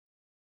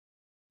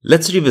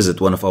Let's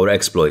revisit one of our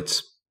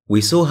exploits.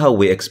 We saw how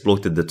we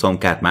exploited the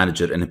Tomcat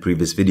manager in a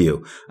previous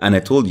video, and I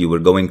told you we're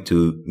going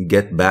to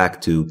get back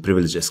to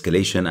privilege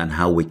escalation and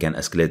how we can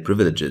escalate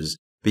privileges.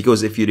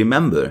 Because if you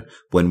remember,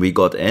 when we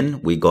got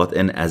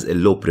in as a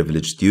low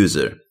privileged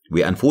user.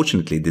 We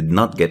unfortunately did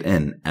not get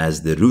in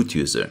as the root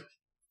user.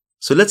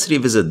 So let's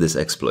revisit this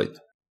exploit.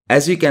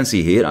 As you can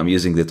see here, I'm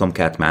using the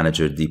Tomcat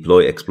manager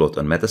deploy exploit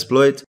on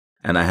Metasploit,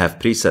 and I have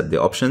preset the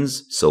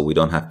options so we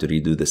don't have to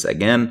redo this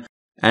again,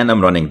 and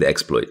I'm running the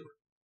exploit.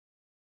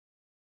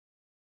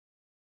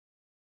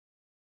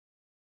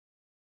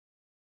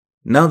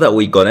 Now that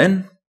we got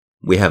in,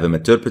 we have an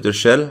interpreter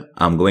shell.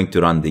 I'm going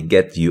to run the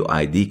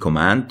getUID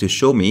command to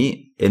show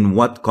me in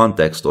what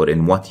context or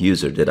in what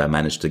user did I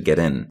manage to get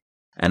in.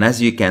 And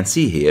as you can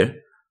see here,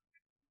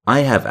 I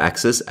have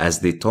access as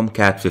the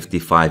Tomcat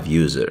 55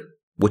 user,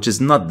 which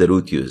is not the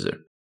root user.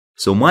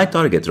 So my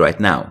target right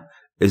now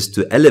is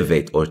to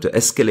elevate or to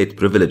escalate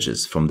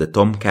privileges from the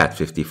Tomcat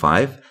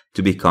 55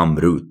 to become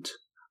root.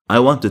 I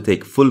want to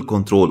take full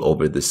control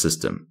over this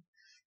system.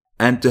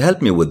 And to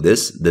help me with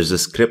this, there's a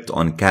script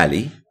on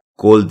Kali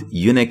called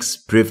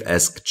UNIX Proof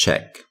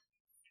check.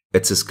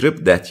 It's a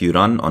script that you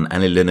run on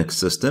any Linux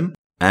system,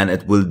 and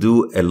it will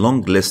do a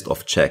long list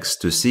of checks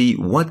to see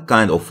what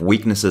kind of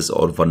weaknesses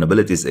or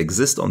vulnerabilities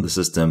exist on the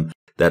system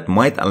that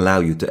might allow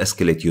you to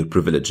escalate your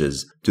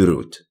privileges to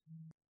root.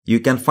 You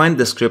can find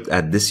the script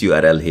at this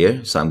URL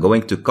here, so I'm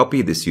going to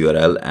copy this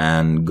URL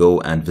and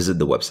go and visit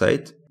the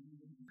website.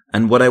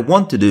 And what I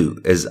want to do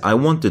is I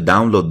want to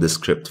download the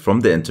script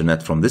from the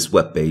internet from this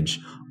web page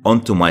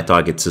onto my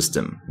target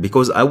system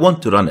because I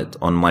want to run it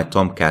on my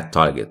Tomcat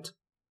target.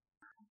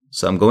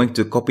 So I'm going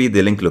to copy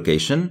the link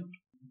location.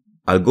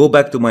 I'll go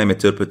back to my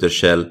interpreter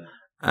shell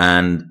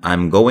and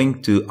I'm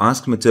going to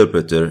ask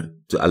interpreter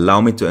to allow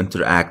me to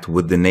interact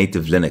with the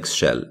native Linux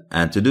shell.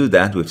 And to do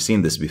that, we've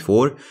seen this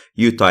before,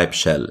 you type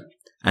shell.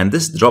 And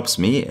this drops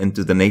me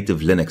into the native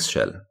Linux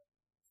shell.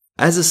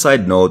 As a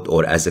side note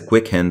or as a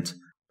quick hint,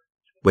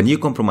 when you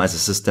compromise a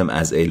system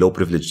as a low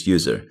privileged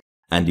user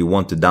and you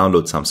want to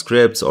download some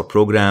scripts or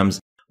programs,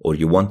 or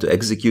you want to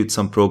execute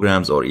some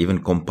programs or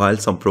even compile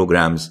some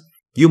programs,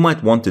 you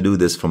might want to do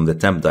this from the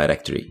Temp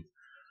Directory.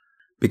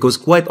 Because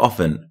quite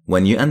often,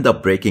 when you end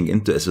up breaking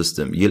into a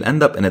system, you'll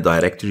end up in a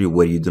directory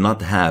where you do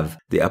not have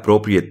the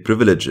appropriate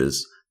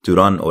privileges to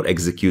run or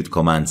execute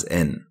commands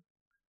in.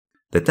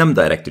 The Temp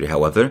Directory,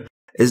 however,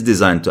 is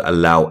designed to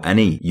allow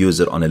any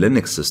user on a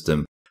Linux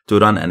system to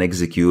run and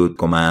execute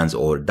commands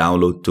or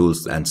download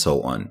tools and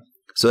so on.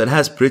 So it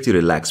has pretty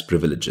relaxed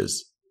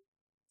privileges.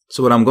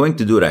 So what I'm going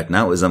to do right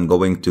now is I'm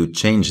going to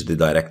change the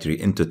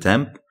directory into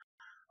temp.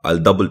 I'll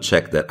double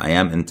check that I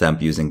am in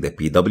temp using the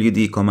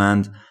pwd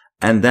command,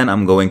 and then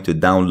I'm going to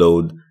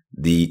download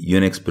the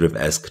UNIX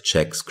Proof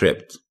check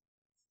script.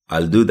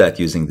 I'll do that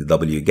using the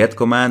wget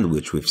command,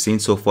 which we've seen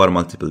so far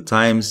multiple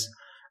times,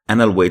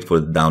 and I'll wait for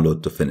the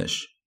download to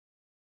finish.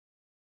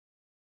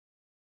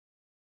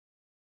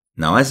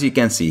 Now, as you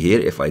can see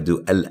here, if I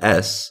do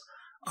ls,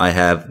 I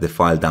have the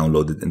file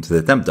downloaded into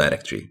the temp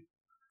directory.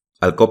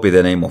 I'll copy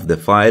the name of the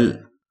file,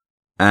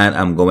 and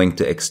I'm going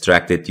to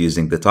extract it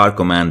using the tar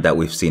command that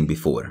we've seen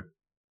before.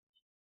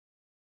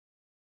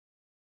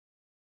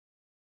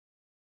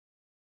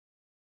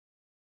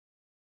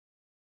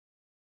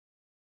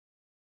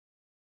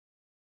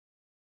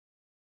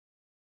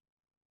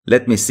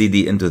 Let me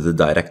cd into the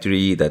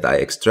directory that I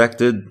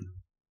extracted.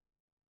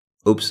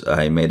 Oops,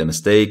 I made a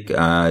mistake.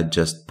 I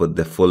just put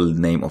the full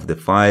name of the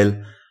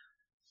file.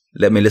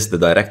 Let me list the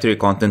directory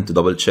content to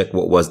double check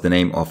what was the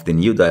name of the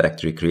new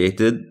directory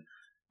created.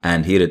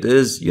 And here it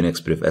is,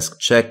 UNIX Proof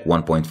check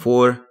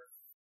 1.4.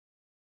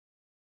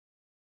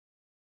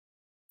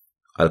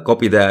 I'll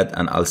copy that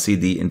and I'll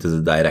cd into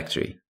the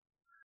directory.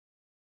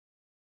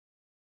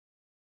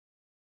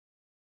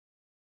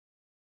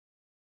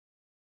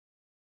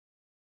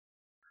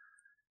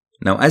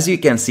 Now, as you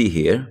can see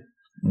here,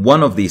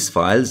 one of these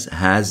files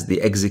has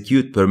the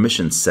execute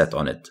permissions set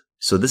on it.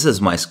 So this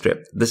is my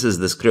script. This is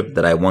the script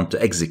that I want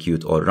to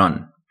execute or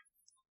run.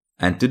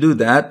 And to do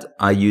that,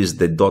 I use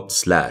the /.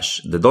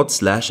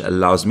 The /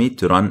 allows me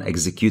to run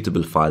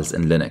executable files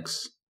in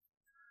Linux.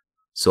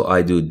 So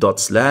I do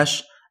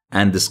 /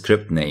 and the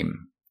script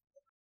name.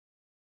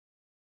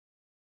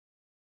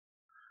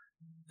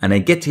 And I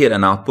get here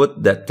an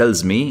output that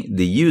tells me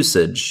the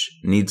usage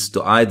needs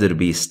to either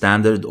be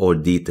standard or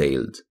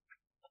detailed.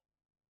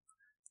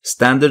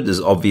 Standard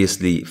is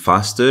obviously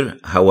faster,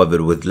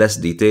 however with less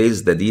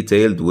details. The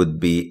detailed would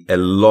be a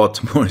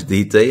lot more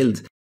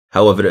detailed,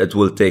 however it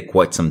will take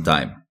quite some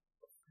time.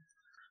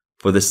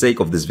 For the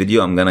sake of this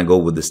video, I'm gonna go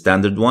with the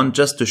standard one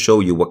just to show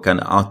you what kind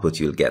of output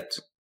you'll get.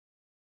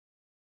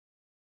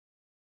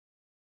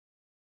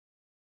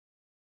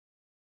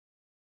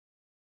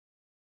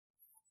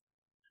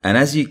 And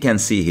as you can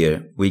see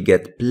here, we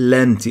get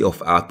plenty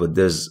of output.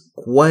 There's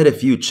quite a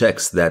few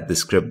checks that the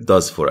script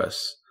does for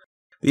us.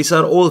 These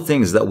are all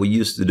things that we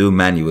used to do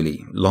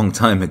manually long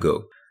time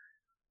ago.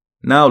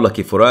 Now,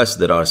 lucky for us,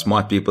 there are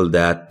smart people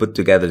that put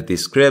together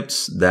these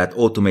scripts that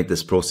automate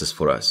this process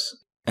for us.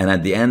 And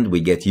at the end,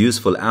 we get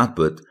useful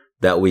output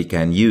that we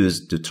can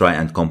use to try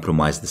and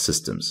compromise the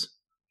systems.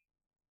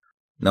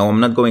 Now, I'm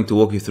not going to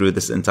walk you through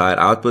this entire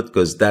output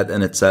because that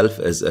in itself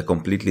is a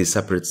completely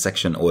separate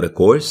section or a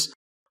course.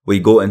 We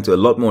go into a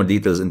lot more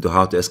details into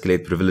how to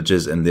escalate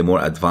privileges in the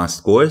more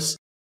advanced course.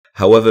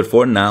 However,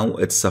 for now,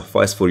 it's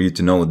suffice for you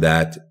to know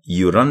that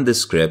you run the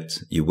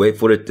script, you wait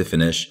for it to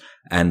finish,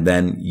 and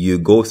then you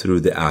go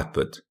through the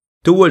output.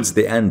 Towards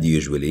the end,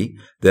 usually,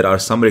 there are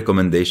some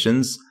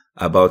recommendations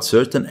about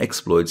certain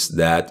exploits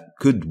that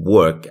could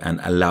work and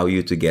allow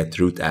you to get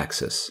root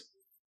access.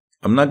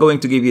 I'm not going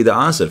to give you the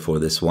answer for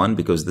this one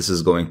because this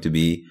is going to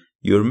be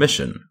your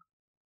mission,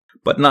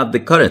 but not the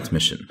current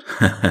mission.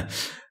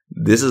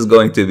 This is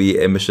going to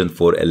be a mission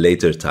for a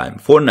later time.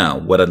 For now,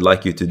 what I'd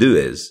like you to do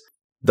is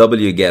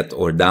wget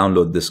or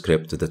download the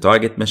script to the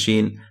target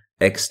machine,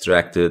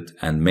 extract it,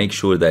 and make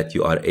sure that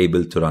you are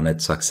able to run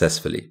it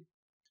successfully.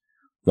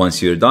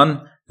 Once you're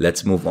done,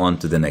 let's move on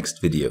to the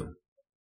next video.